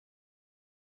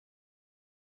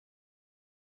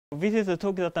This is a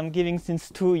talk that I'm giving since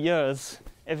 2 years,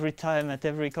 every time at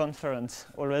every conference,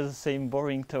 always the same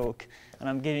boring talk, and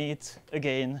I'm giving it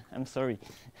again. I'm sorry.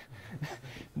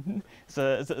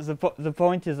 The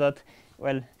point is that,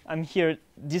 well, I'm here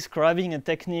describing a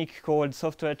technique called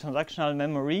software transactional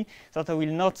memory that I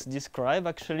will not describe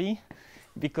actually,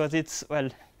 because it's, well,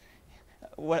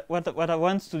 what I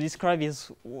want to describe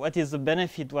is what is the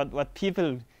benefit, what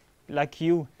people like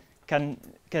you can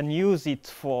use it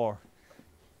for.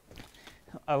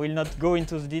 I will not go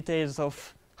into the details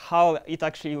of how it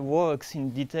actually works in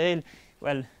detail.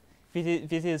 Well,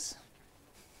 this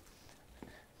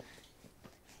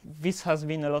has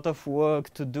been a lot of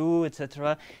work to do,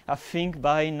 etc. I think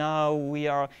by now we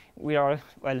are well,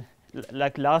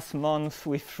 like last month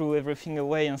we threw everything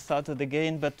away and started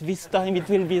again, but this time it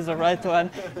will be the right one,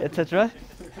 etc.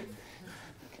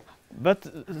 But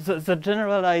the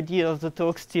general idea of the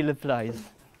talk still applies.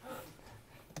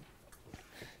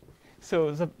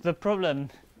 So the problem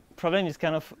is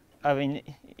kind of, I mean,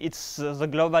 it's the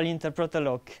global interpreter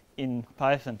lock in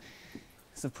Python.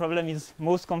 The problem is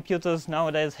most computers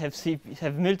nowadays have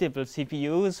multiple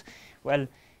CPUs. Well,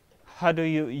 how do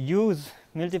you use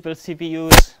multiple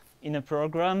CPUs in a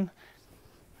program?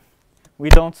 We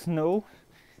don't know.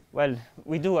 Well,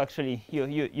 we do actually. You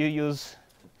use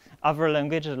other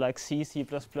languages like C, C++,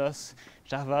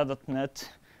 Java, .NET.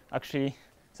 Actually,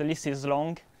 the list is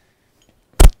long.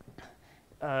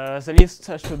 The list,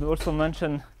 I should also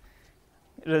mention,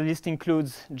 the list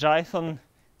includes Jython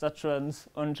that runs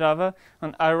on Java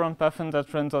and Iron Python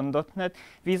that runs on .NET.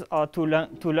 These are two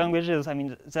languages. I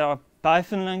mean, there are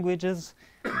Python languages,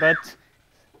 but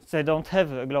they don't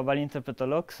have a global interpreter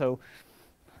lock. So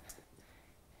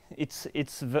it's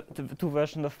the two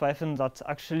versions of Python that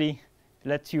actually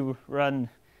let you run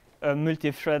a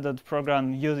multi-threaded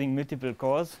program using multiple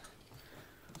cores.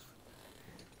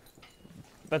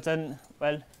 But then,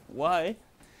 well, why?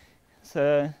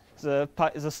 The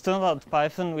standard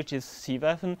Python, which is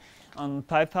CPython, and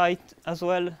PyPy as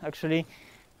well, actually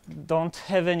don't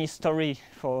have any story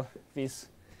for this.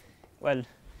 Well,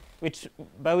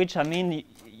 by which I mean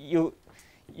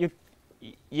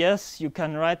yes, you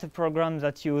can write a program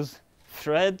that use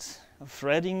threads, a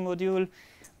threading module,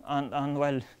 and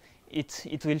well,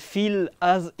 it will feel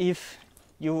as if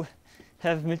you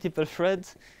have multiple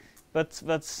threads. But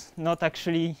that's not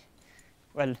actually,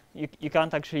 well, you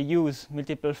can't actually use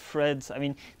multiple threads, I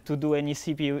mean, to do any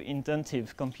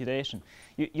CPU-intensive computation.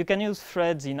 You can use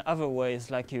threads in other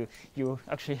ways, like you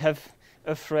actually have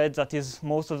a thread that is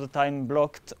most of the time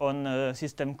blocked on a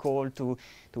system call to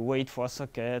wait for a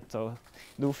socket or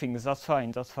do things. That's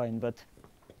fine, But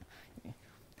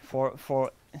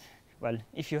well,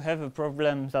 if you have a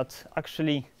problem that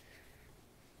actually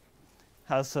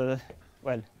has a,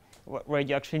 well, where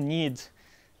you actually need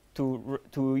to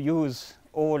use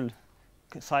all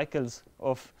cycles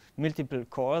of multiple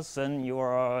cores, then you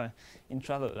are in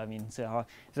trouble. I mean, there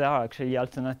are actually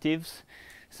alternatives.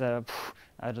 I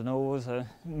don't know, the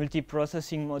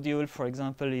multiprocessing module, for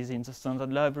example, is in the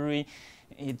standard library.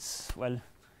 It's, well,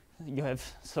 you have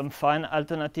some fine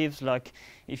alternatives, like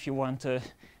if you want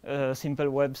a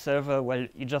simple web server, well,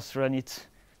 you just run it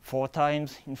 4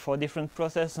 times in 4 different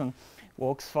processes and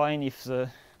works fine if the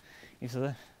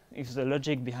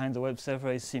logic behind the web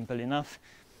server is simple enough.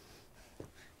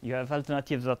 You have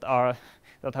alternatives that I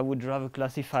would rather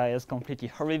classify as completely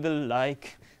horrible,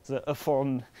 like the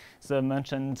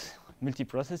mentioned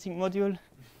multiprocessing module.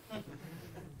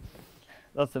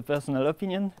 That's a personal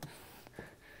opinion.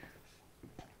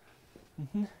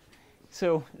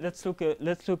 So let's look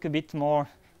a bit more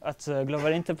at the global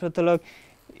interpreter lock.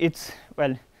 It's,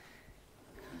 well,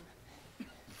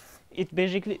 it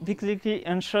basically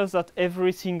ensures that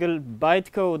every single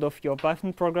bytecode of your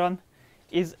Python program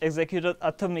is executed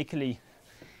atomically.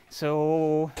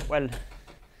 So, well,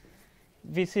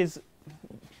 this is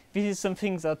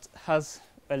something that has,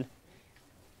 well,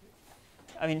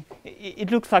 I mean,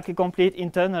 it looks like a complete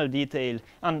internal detail,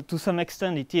 and to some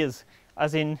extent it is.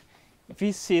 As in,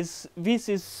 this is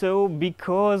so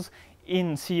because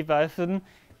in CPython,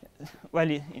 well,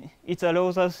 it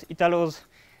allows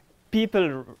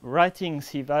people writing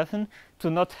CPython to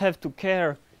not have to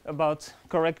care about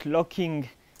correct locking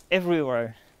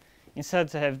everywhere. Instead,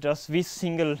 they have just this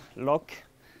single lock,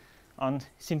 and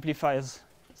simplifies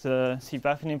the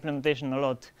CPython implementation a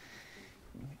lot.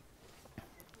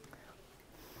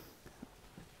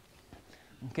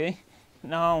 Okay,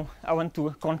 now I want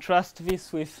to contrast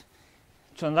this with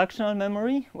transactional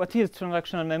memory. What is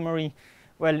transactional memory?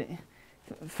 Well,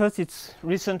 first, it's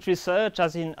recent research,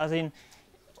 as in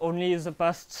only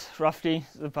roughly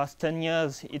the past 10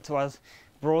 years, it was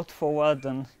brought forward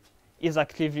and is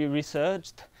actively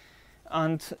researched.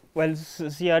 And well,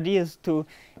 the idea is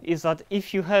that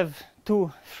if you have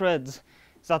two threads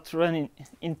that run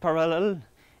in parallel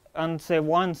and they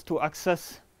want to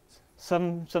access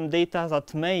some data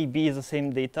that may be the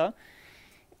same data,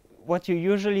 what you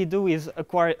usually do is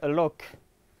acquire a lock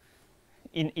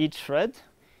in each thread,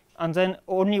 and then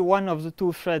only one of the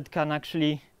two threads can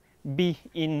actually be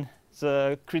in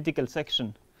the critical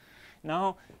section.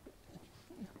 Now,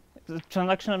 the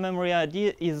transactional memory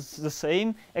idea is the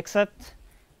same, except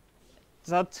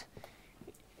that,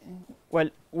 well,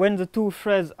 when the two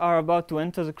threads are about to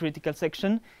enter the critical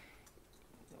section,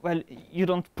 well, you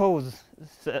don't pause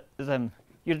them.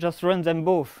 You just run them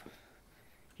both.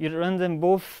 You run them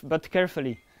both, but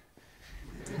carefully.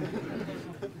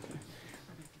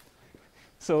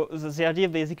 So the idea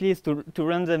basically is to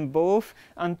run them both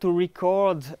and to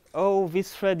record, oh,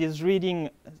 this thread is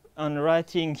reading and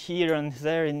writing here and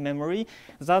there in memory.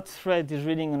 That thread is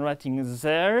reading and writing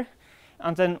there.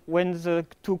 And then when the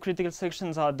two critical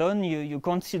sections are done, you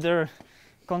consider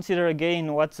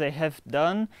again what they have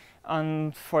done.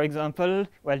 And for example,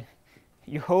 well,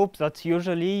 you hope that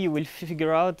usually you will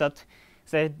figure out that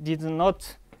they did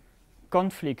not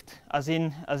conflict, as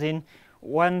in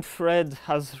one thread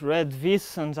has read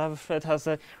this and the other thread has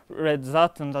read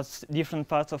that, and that's different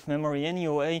parts of memory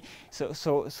anyway,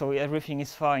 so everything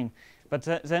is fine. But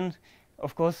then,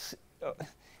 of course,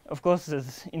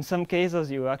 in some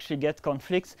cases you actually get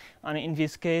conflicts, and in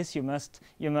this case you must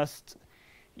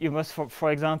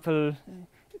for example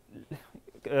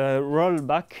roll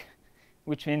back,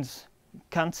 which means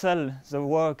cancel the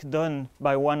work done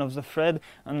by one of the thread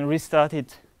and restart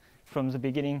it from the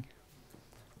beginning.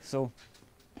 So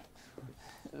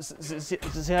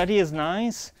the idea is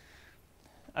nice.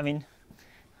 I mean,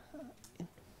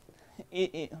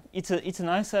 it's a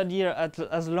nice idea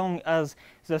as long as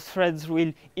the threads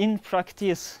will, in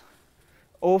practice,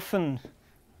 often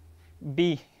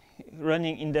be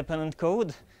running independent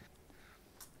code.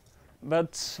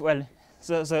 But well,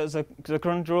 the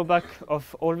current drawback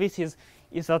of all this is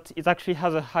that it actually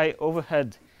has a high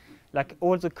overhead. Like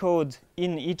all the code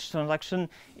in each transaction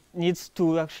needs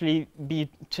to actually be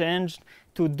changed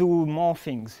to do more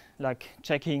things, like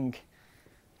checking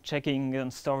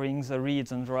and storing the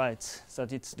reads and writes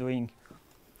that it's doing.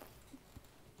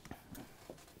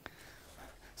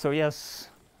 So yes,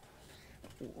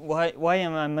 why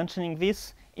am I mentioning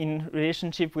this in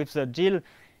relationship with the GIL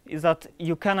is that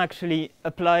you can actually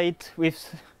apply it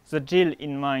with the GIL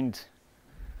in mind.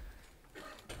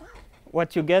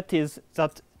 What you get is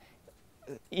that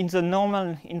in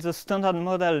the standard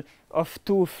model of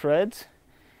two threads,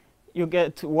 you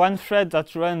get one thread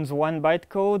that runs 1 byte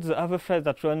code, the other thread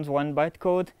that runs 1 byte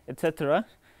code, etc.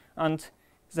 And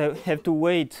they have to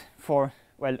wait for,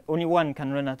 well, only one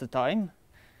can run at a time.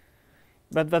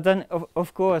 But then,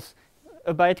 of course,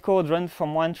 a byte code runs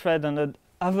from one thread and the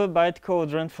other byte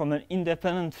code runs from an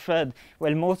independent thread.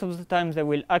 Well, most of the time they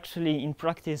will actually, in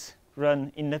practice,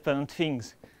 run independent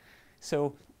things.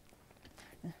 So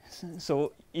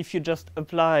if you just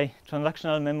apply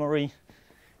transactional memory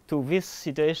to this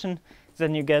situation,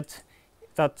 then you get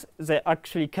that they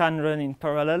actually can run in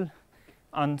parallel,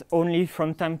 and only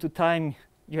from time to time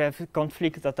you have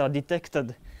conflicts that are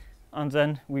detected, and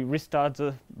then we restart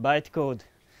the byte code.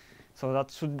 So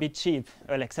that should be cheap,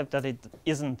 well, except that it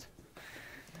isn't.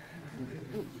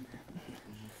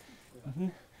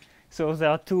 So there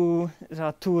are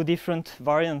two different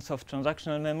variants of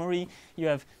transactional memory. You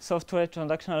have software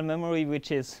transactional memory,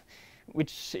 which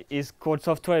is called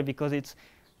software because it's,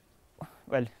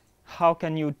 well, how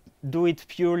can you do it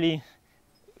purely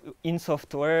in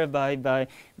software by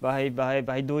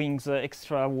doing the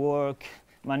extra work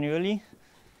manually?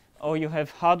 Or you have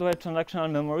hardware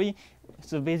transactional memory.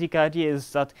 The basic idea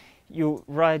is that you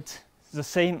write the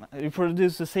same, you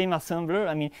produce the same assembler.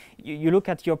 I mean, you look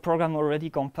at your program already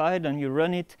compiled and you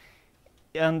run it,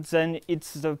 and then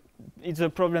it's the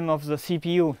problem of the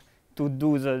CPU to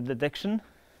do the detection.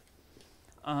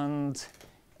 And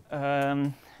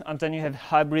then you have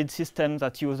hybrid systems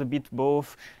that use a bit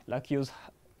both, like use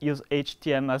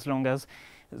HTM as long as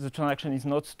the transaction is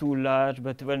not too large,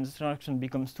 but when the transaction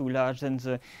becomes too large, then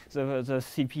the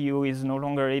CPU is no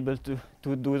longer able to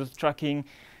do the tracking,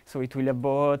 so it will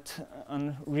abort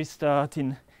and restart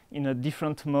in a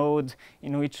different mode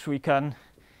in which we can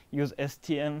use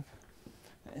STM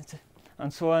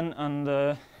and so on.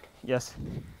 And yes,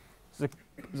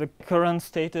 the current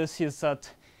status is that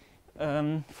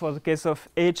for the case of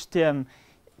HTM,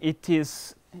 it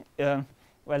is,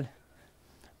 well,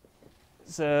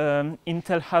 the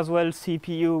Intel Haswell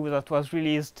CPU that was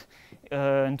released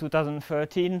in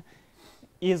 2013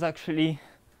 is actually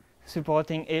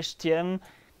supporting HTM.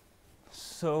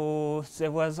 So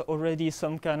there was already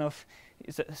some kind of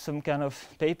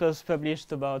papers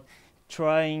published about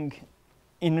trying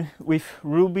with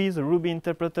Ruby, the Ruby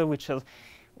interpreter, which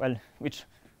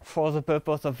for the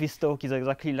purpose of this talk is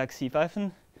exactly like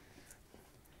CPython.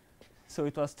 So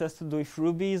it was tested with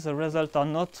Ruby. The results are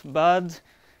not bad,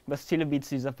 but still a bit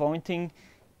disappointing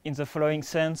in the following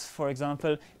sense. For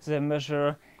example, they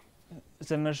measure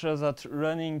that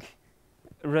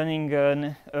running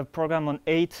a program on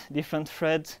 8 different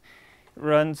threads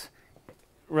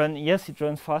yes, it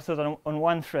runs faster than on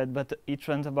one thread, but it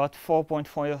runs about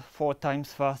 4.44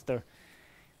 times faster,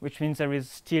 which means there is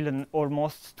still an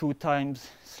almost 2 times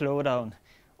slowdown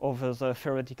over the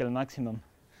theoretical maximum.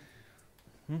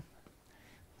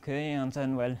 Okay, and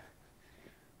then,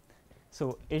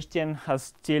 so HTM has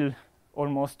still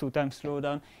almost 2 times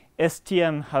slowdown.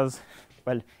 STM has,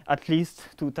 at least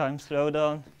 2 times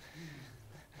slowdown.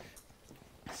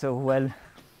 So,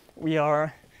 we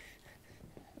are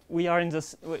in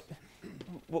this.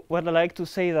 What I like to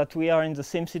say that we are in the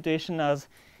same situation as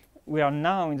we are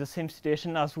now in the same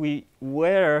situation as we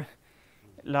were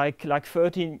like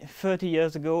 30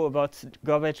 years ago about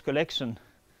garbage collection.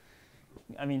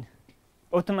 I mean,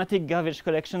 automatic garbage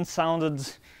collection sounded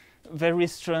very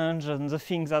strange and the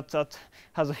thing that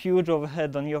has a huge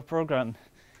overhead on your program.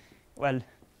 Well,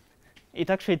 it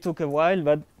actually took a while,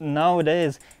 but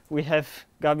nowadays we have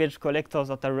garbage collectors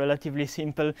that are relatively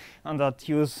simple and that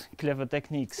use clever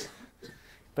techniques.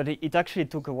 But it actually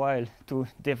took a while to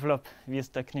develop these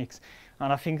techniques.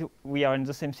 And I think we are in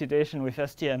the same situation with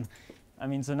STM. I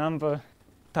mean, the number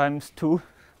times 2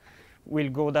 will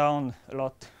go down a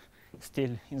lot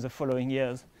still in the following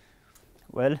years.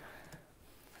 Well,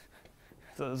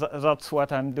 so that's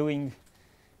what I'm doing.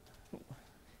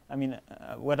 I mean,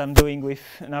 what I'm doing with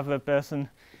another person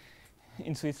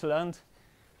in Switzerland.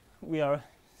 We are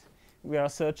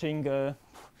searching a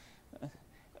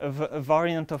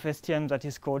variant of STM that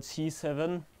is called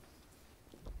C7,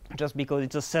 just because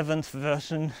it's a 7th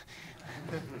version.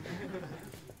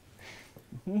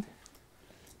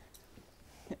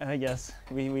 Yes,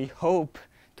 we hope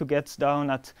to get down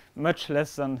at much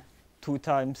less than 2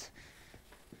 times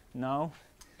now.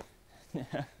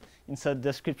 Insert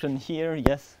description here.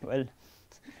 Yes, well,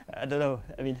 I don't know.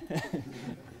 I mean,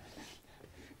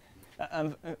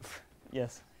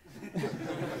 yes.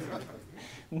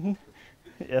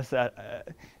 Yes,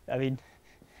 I mean,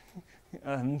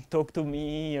 talk to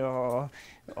me or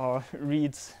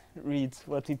reads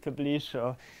what we publish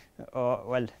or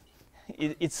well,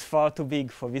 it's far too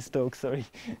big for this talk. Sorry.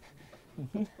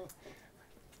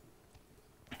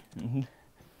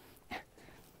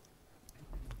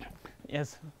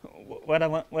 Yes, what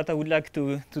I would like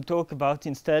to talk about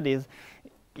instead is,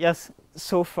 yes,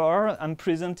 so far I'm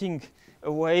presenting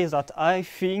a way that I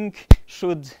think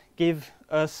should give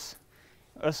us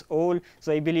all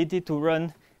the ability to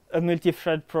run a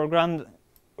multi-thread program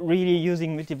really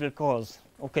using multiple cores.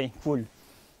 Okay, cool.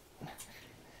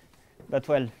 But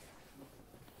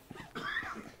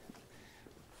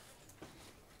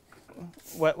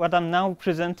what I'm now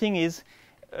presenting is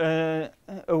a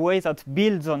way that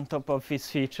builds on top of this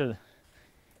feature.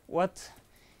 What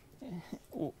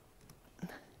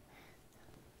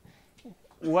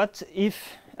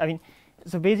if, I mean,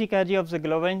 the basic idea of the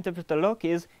global interpreter lock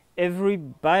is every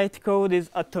bytecode is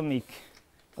atomic.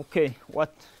 Okay,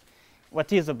 what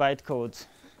is a bytecode?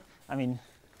 I mean,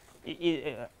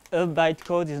 a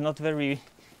bytecode is not a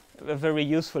very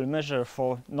useful measure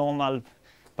for normal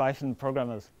Python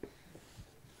programmers.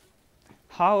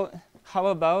 How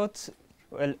about,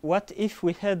 well, what if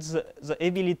we had the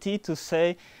ability to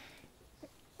say,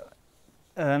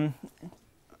 I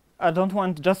don't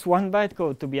want just one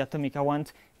bytecode to be atomic, I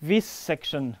want this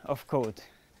section of code.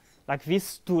 Like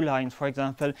these 2 lines, for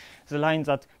example, the line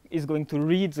that is going to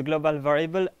read the global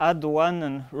variable, add 1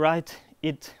 and write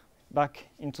it back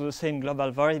into the same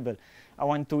global variable. I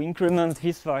want to increment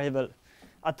this variable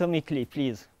atomically,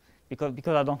 please, because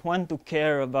I don't want to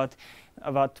care about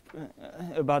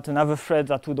another thread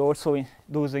that would also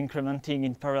do the incrementing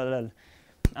in parallel.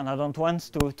 And I don't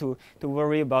want to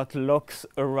worry about locks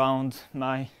around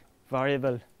my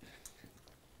variable.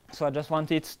 So I just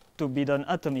want it to be done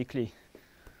atomically.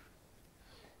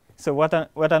 So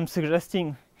what I'm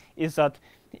suggesting is that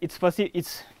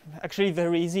it's actually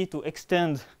very easy to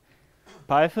extend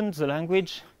Python, the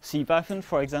language, CPython,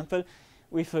 for example,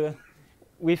 with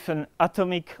an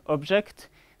atomic object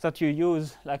that you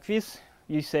use like this.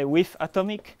 You say with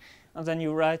atomic, and then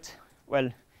you write,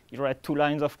 well, you write 2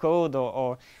 lines of code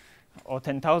or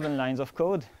 10,000 lines of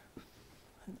code.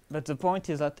 But the point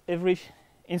is that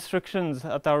instructions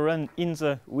that are run in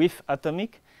the with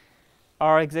atomic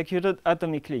are executed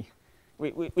atomically,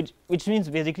 which means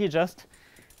basically just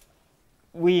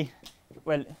we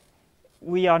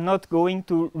are not going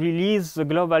to release the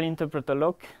global interpreter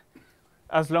lock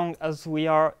as long as we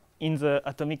are in the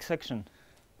atomic section.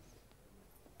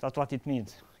 That's what it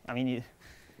means. I mean,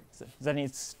 then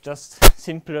it's just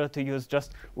simpler to use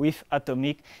just with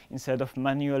atomic instead of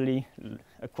manually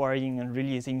acquiring and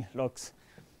releasing locks.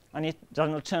 And it does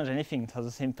not change anything. It has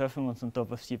the same performance on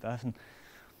top of CPython.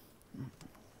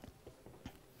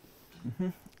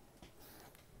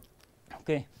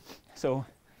 Okay, so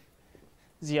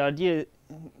the idea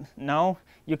now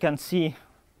you can see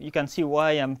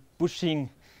why I'm pushing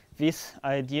this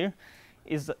idea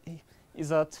is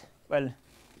that well,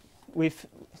 with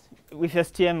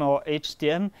STM or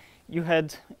HTM, you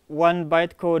had one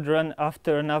bytecode run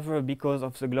after another because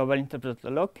of the global interpreter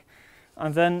lock,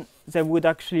 and then they would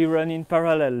actually run in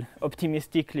parallel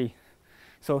optimistically.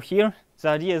 So here the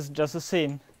idea is just the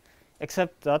same,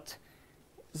 except that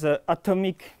the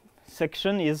atomic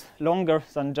section is longer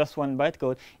than just one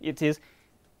bytecode. It is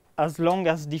as long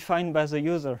as defined by the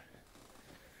user.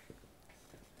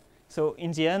 So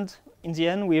in the end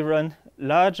we run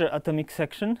larger atomic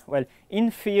section, well,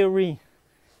 in theory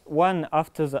one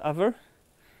after the other,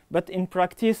 but in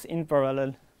practice in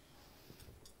parallel.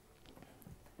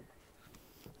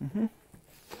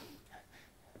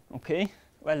 Okay,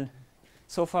 well,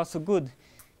 so far so good.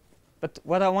 But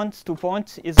what I want to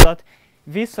point is that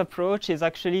this approach is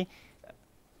actually,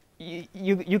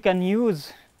 you can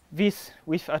use this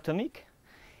with atomic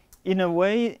in a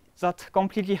way that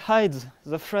completely hides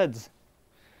the threads.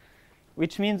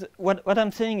 Which means what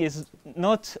I'm saying is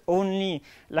not only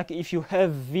like if you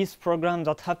have this program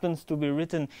that happens to be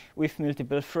written with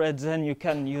multiple threads, then you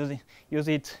can use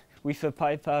it with a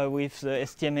PyPy with the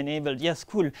STM enabled. Yes,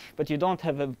 cool, but you don't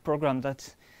have a program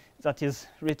that is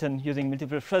written using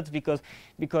multiple threads because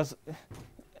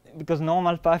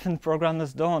normal Python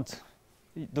programmers don't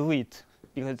do it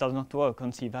because it does not work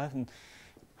on CPython.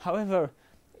 However,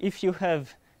 if you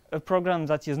have a program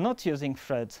that is not using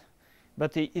threads,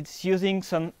 but it's using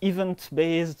some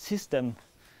event-based system,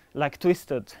 like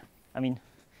Twisted. I mean,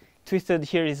 Twisted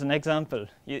here is an example.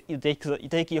 You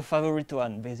take your favorite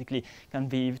one, basically. Can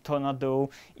be Tornado,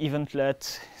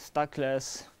 Eventlet,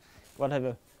 Stackless,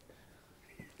 whatever.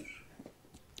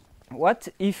 What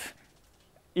if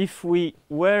we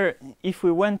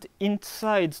went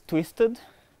inside Twisted,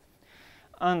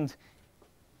 and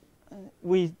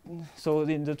so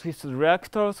in the Twisted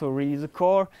reactor, so really the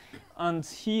core, and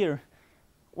here,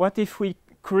 what if we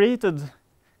created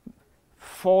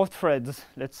 4 threads,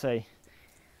 let's say.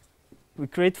 We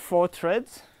create 4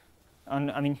 threads, and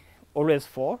I mean always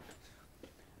 4,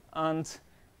 and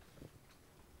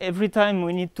every time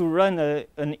we need to run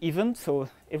an event, so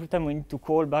every time we need to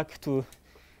call back to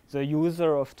the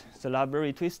user of the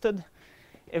library Twisted,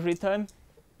 every time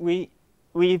we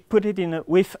put it in a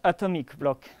with atomic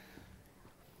block.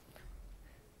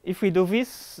 If we do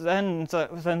this, then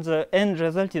the end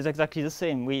result is exactly the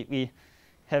same. We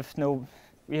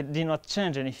did not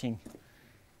change anything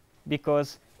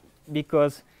because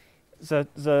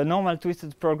the normal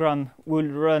Twisted program will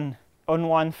run on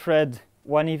one thread,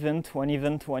 one event, one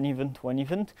event, one event, one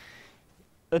event.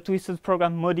 A Twisted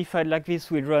program modified like this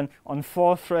will run on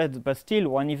 4 threads, but still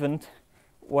one event,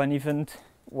 one event,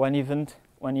 one event,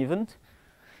 one event.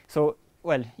 So,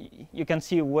 well, you can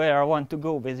see where I want to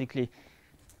go, basically.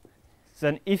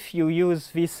 Then if you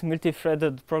use this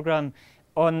multi-threaded program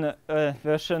on a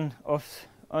version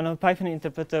on a Python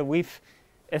interpreter with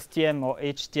STM or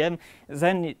HTM,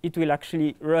 then it will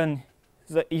actually run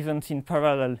the events in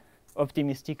parallel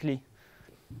optimistically.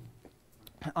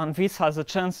 And this has a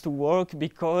chance to work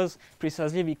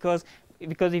precisely because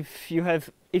if you have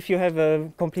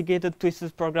a complicated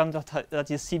Twisted program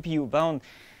that is CPU bound,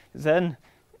 then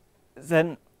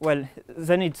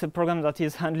it's a program that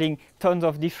is handling tons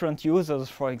of different users,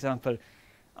 for example.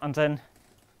 And then,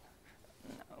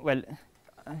 well,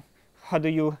 how do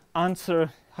you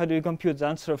compute the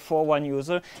answer for one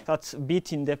user that's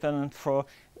bit independent for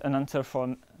an answer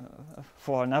for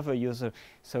another user?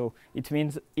 So it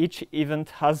means each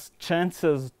event has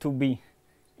chances to be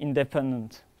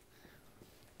independent,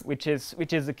 which is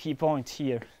the key point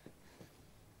here.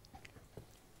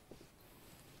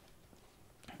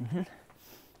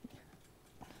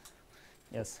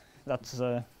 Yes, that's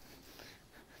the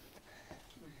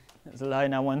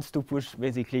line I want to push,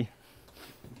 basically.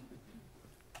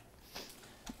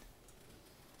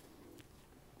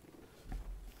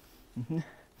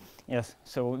 Yes,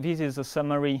 so this is a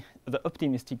summary, the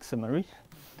optimistic summary.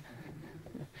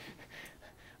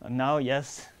 And now,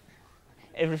 yes,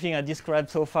 everything I described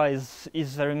so far is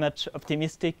very much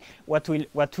optimistic. What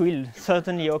will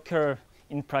certainly occur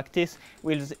in practice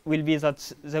will be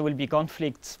that there will be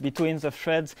conflicts between the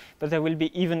threads, but there will be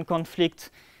even conflict.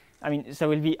 I mean, there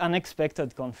will be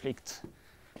unexpected conflicts,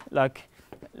 like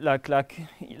I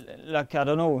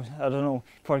don't know.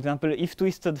 For example, if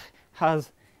Twisted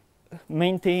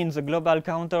maintains a global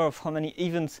counter of how many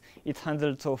events it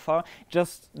handled so far,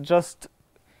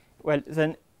 well,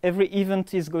 then every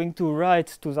event is going to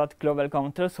write to that global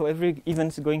counter, so every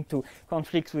event is going to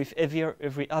conflict with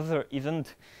every other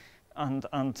event, and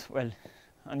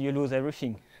you lose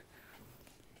everything.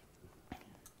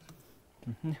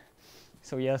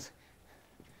 So yes.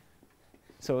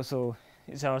 So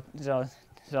there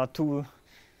are two.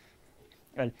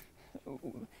 Well,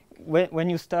 when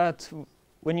you start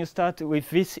with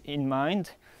this in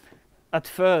mind, at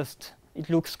first it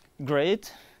looks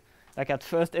great. Like at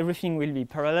first everything will be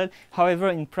parallel. However,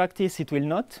 in practice it will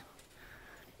not.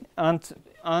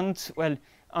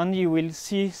 And you will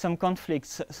see some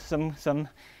conflicts, some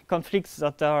conflicts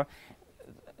that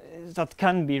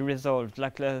can be resolved.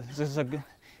 Like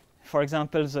for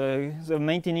example, the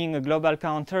maintaining a global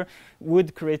counter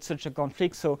would create such a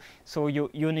conflict. So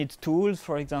you need tools,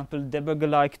 for example,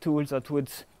 debugger-like tools that would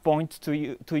point to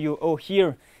you. Oh,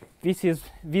 here,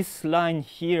 this line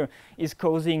here is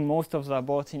causing most of the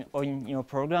aborts in your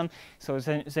program. So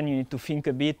then you need to think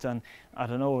a bit and, I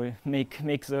don't know, make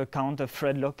the counter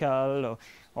thread local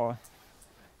or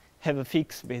have a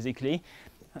fix basically,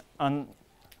 and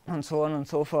so on and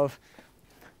so forth.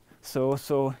 So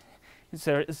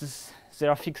there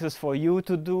are fixes for you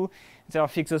to do. There are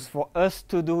fixes for us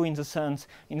to do in the sense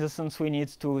we need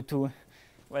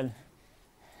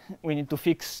we need to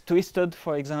fix Twisted,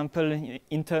 for example,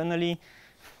 internally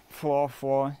for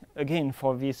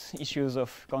these issues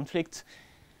of conflict.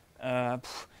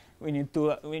 We need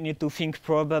to think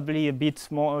probably a bit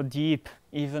more deep,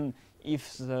 even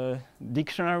if the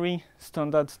dictionary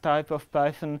standard type of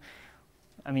Python.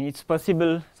 I mean, it's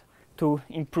possible to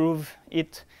improve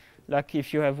it. Like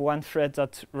if you have one thread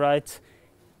that writes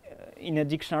in a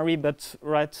dictionary but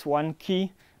writes one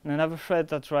key, and another thread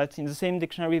that writes in the same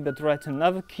dictionary but writes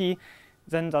another key,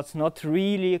 then that's not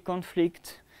really a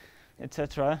conflict,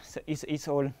 etc. So it's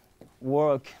all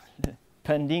work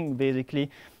pending,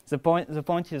 basically. The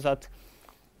point is that,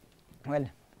 well,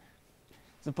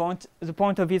 the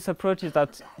point of this approach is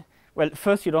that, well,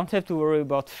 first you don't have to worry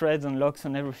about threads and locks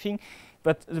and everything,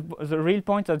 but the real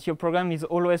point is that your program is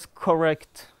always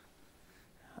correct.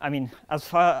 I mean,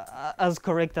 as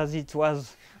correct as it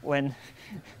was when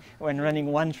running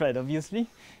one thread, obviously.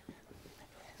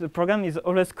 The program is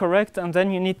always correct, and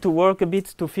then you need to work a bit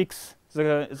to fix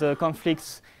the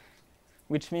conflicts,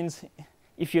 which means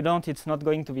if you don't, it's not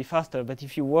going to be faster. But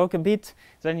if you work a bit,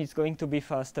 then it's going to be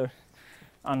faster.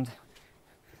 And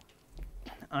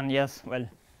yes, well,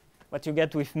 what you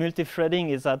get with multithreading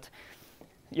is that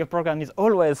your program is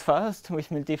always fast with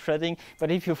multithreading,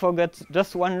 but if you forget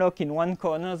just one lock in one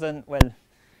corner, then, well,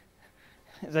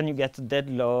 then you get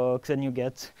deadlocks, and you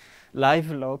get live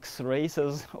locks,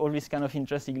 races, all these kind of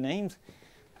interesting names.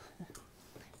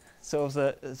 So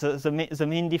the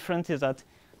main difference is that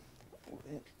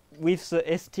with the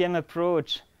STM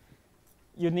approach,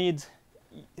 you need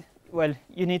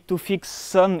to fix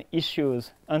some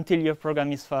issues until your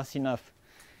program is fast enough,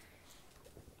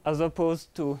 as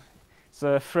opposed to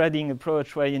the threading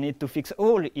approach where you need to fix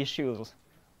all issues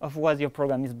of why your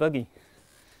program is buggy.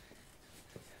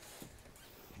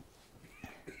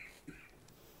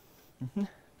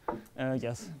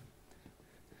 Yes.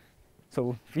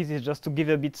 So this is just to give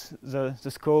a bit the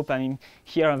scope. I mean,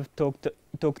 here I've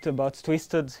talked about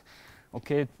Twisted.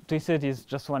 Okay, Twisted is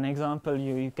just one example.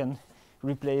 You can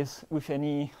replace with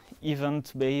any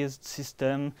event-based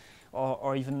system,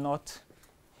 or even not.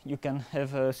 You can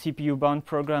have a CPU-bound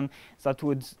program that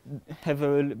would have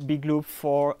a big loop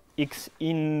for X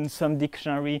in some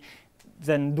dictionary,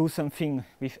 then do something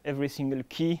with every single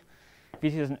key.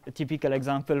 This is a typical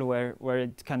example where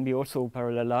it can be also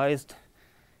parallelized.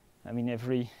 I mean,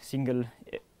 every single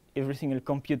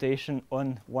computation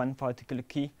on one particular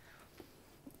key.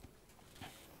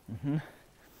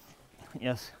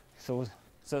 Yes. So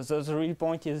the real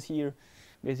point is here,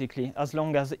 basically, as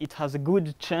long as it has a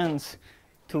good chance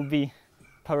to be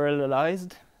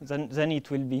parallelized, then it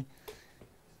will be.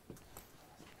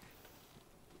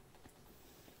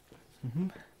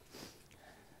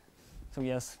 So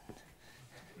yes.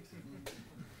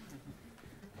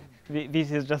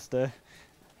 This is just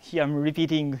here I'm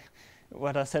repeating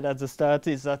what I said at the start,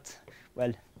 is that,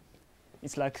 well,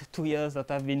 it's like 2 years that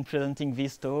I've been presenting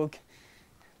this talk.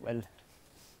 Well,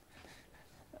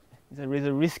 there is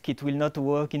a risk it will not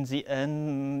work in the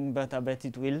end, but I bet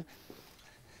it will.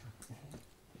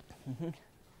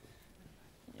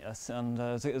 Yes, and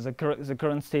the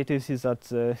current status is that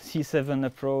the C7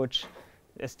 approach,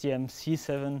 STM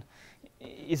C7,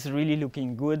 is really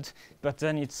looking good, but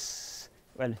then it's,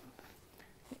 well,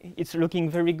 it's looking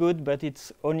very good, but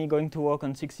it's only going to work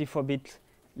on 64-bit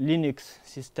Linux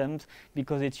systems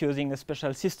because it's using a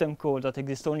special system call that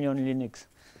exists only on Linux.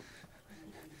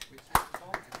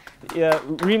 Yeah,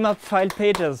 remap file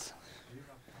pages.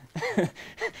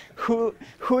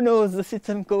 Who knows the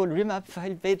system called remap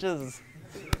file pages?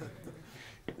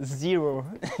 0.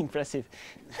 Impressive.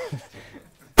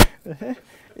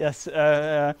 Yes.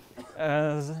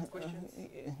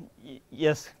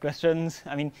 Yes. Questions.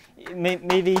 I mean,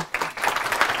 maybe.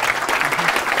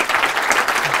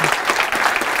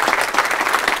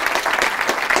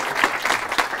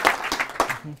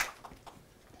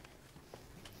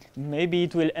 Maybe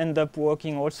it will end up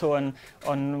working also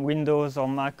on Windows or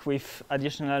Mac with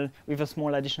a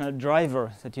small additional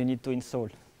driver that you need to install.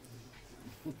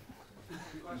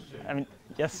 I mean,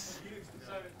 yes.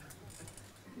 So,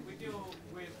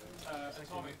 with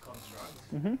atomic construct,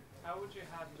 how would you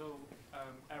handle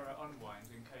error unwind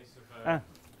in case of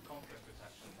conflict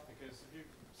detection? Because if you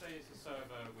say it's a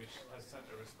server which has sent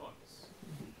a response,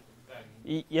 then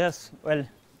yes. Well.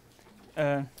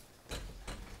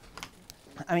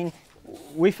 I mean,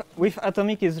 with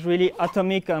atomic is really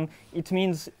atomic, and it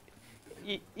means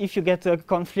if you get a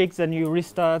conflict, then you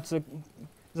restart the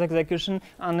execution,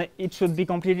 and it should be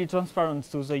completely transparent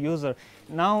to the user.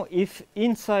 Now, if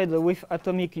inside with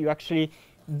atomic you actually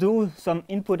do some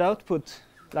input-output,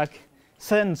 like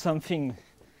send something,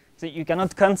 so you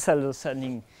cannot cancel the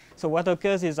sending. So what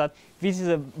occurs is that this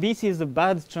is a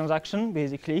bad transaction,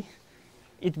 basically.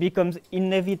 It becomes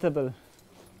inevitable,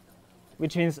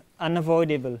 which means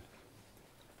unavoidable,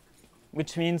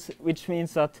 which means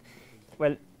that,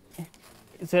 well,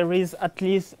 there is at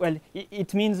least, well,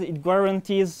 it means it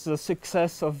guarantees the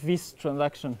success of this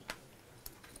transaction,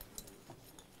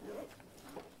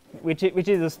 which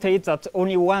is a state that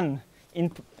only one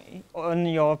on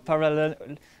your parallel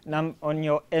on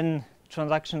your n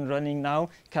transaction running now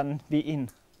can be in.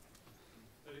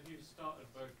 But if you started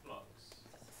both blocks,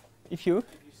 if you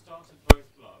started both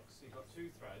blocks, you've got two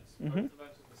threads, both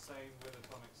prevented the same with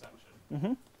atomic section.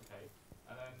 Okay,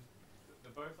 and then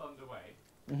they're both underway,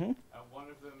 and one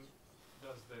of them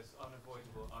does this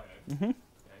unavoidable I/O. Okay,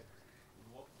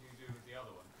 what do you do with the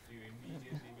other one? Do you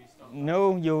immediately restart?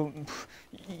 No,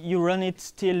 you run it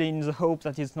still in the hope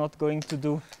that it's not going to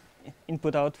do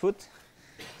input-output.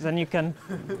 Then you can,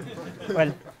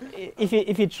 well, if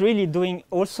it's really doing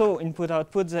also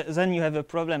input-output, then you have a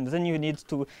problem. Then you need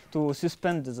to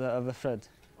suspend the other thread.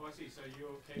 Oh, I see. So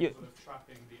you're capable of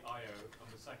trapping the I/O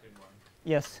on the second one?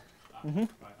 Yes. Right,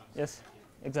 yes,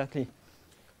 exactly.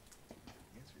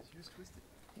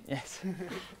 Yes.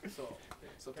 So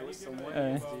there was someone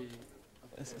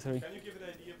sorry. Can you give an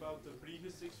idea about the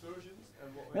previous 6 versions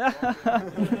and what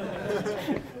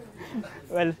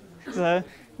well,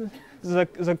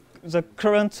 the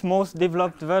current most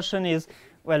developed version is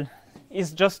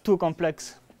just too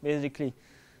complex, basically.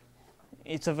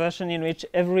 It's a version in which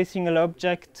every single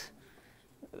object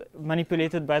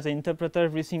manipulated by the interpreter,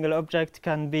 every single object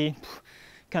can be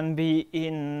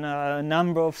in a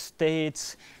number of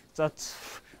states that,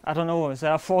 I don't know,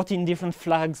 there are 14 different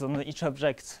flags on each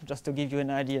object, just to give you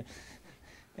an idea.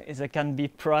 They can be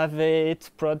private,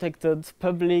 protected,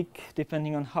 public,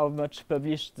 depending on how much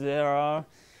published there are.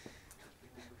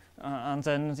 And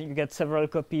then you get several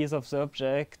copies of the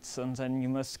objects, and then you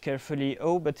must carefully,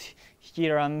 oh, but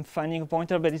here I'm finding a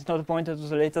pointer, but it's not a pointer to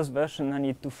the latest version, I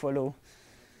need to follow.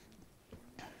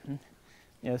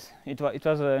 Yes, it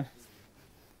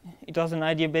was an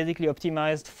idea basically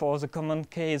optimized for the common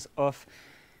case of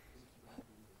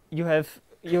you have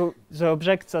the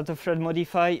objects that the thread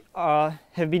modify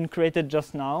have been created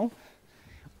just now,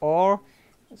 or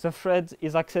the thread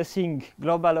is accessing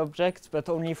global objects but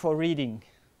only for reading.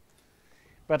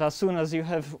 But as soon as you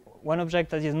have one object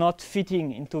that is not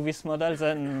fitting into this model,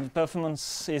 then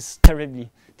performance is terrible.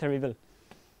 Do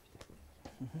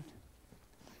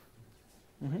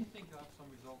you think you have some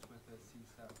results with the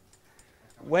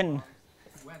C7? When?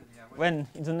 When?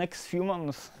 In the next few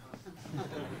months.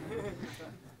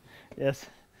 Yes.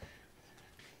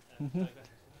 I'm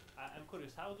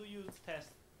curious, how do you test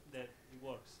that it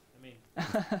works? I mean,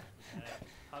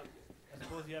 I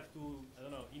suppose you have to, I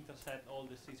don't know, intercept all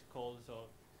the 6 calls or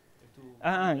to.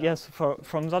 Yes.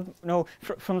 From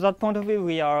that point of view,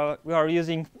 we are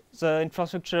using the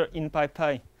infrastructure in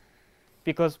PyPy,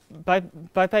 because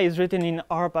PyPy is written in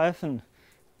R Python,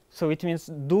 So it means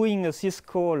doing a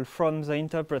syscall from the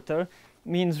interpreter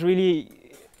means really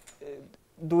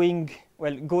going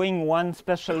one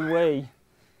special way.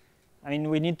 I mean,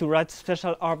 we need to write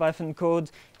special R-Python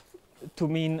code to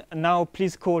mean now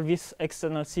please call this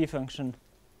external C function.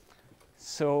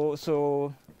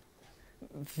 So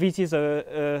this is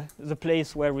the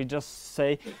place where we just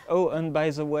say, oh, and by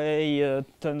the way,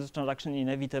 turn the transaction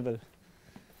inevitable.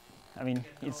 I mean,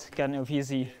 it's kind of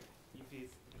easy. If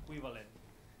it's equivalent,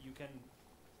 you can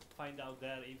find out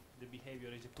there if the behavior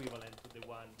is equivalent to the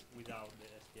one without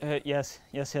the STM.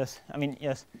 Yes. I mean,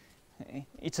 yes.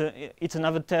 It's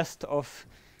another test of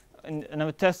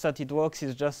another test that it works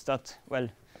is just that, well,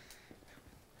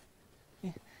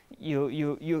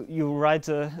 you write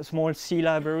a small C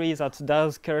library that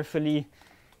does carefully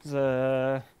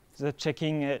the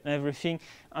checking and everything,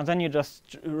 and then you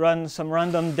just run some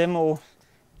random demo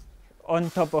on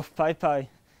top of PyPy.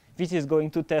 This is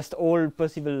going to test all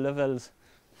possible levels.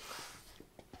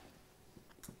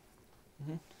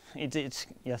 It's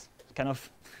yes, kind of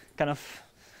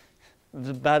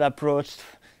the bad approach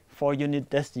for unit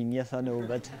testing. Yes, I know,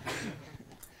 but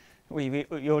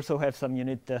we also have some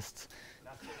unit tests.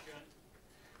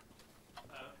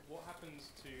 What happens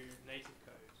to native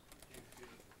code if you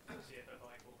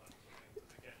CFFI call that? Does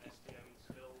it get STM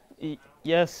still?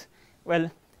 Yes.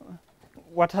 Well,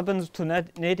 what happens to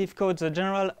native code? The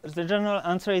general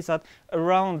answer is that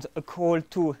around a call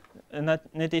to a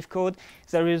native code,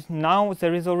 there is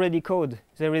already code.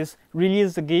 There is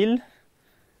release the GIL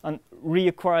and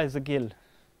reacquire the GIL. So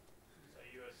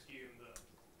you assume that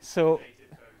so native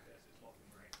code test is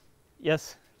locking rate?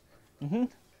 Yes.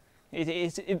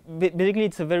 Basically,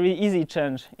 it's a very easy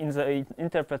change in the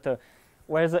interpreter.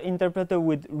 Where the interpreter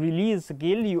would release the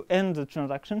GIL, you end the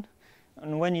transaction.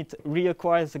 And when it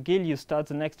reacquires the GIL, you start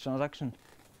the next transaction.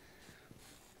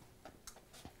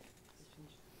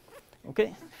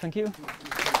 Okay, thank you.